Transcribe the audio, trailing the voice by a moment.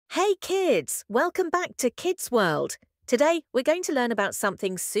Hey kids, welcome back to Kids World. Today we're going to learn about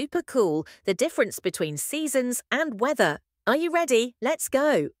something super cool, the difference between seasons and weather. Are you ready? Let's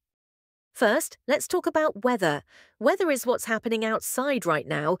go. First, let's talk about weather. Weather is what's happening outside right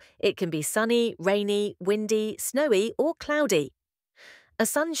now. It can be sunny, rainy, windy, snowy or cloudy. A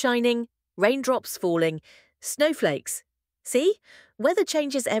sun shining, raindrops falling, snowflakes. See? Weather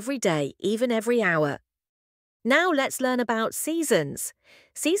changes every day, even every hour. Now let's learn about seasons.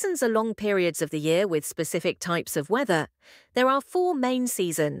 Seasons are long periods of the year with specific types of weather. There are 4 main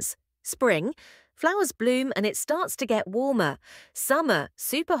seasons. Spring, flowers bloom and it starts to get warmer. Summer,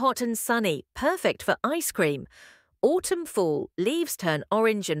 super hot and sunny, perfect for ice cream. Autumn, fall, leaves turn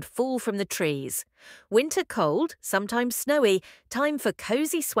orange and fall from the trees. Winter, cold, sometimes snowy, time for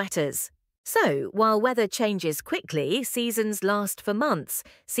cozy sweaters. So, while weather changes quickly, seasons last for months.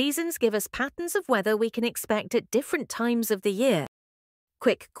 Seasons give us patterns of weather we can expect at different times of the year.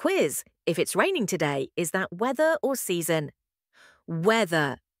 Quick quiz. If it's raining today, is that weather or season?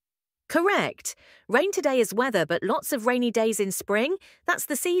 Weather. Correct. Rain today is weather, but lots of rainy days in spring, that's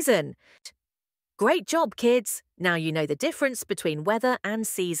the season. Great job, kids. Now you know the difference between weather and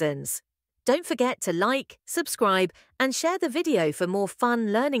seasons. Don't forget to like, subscribe, and share the video for more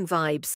fun learning vibes.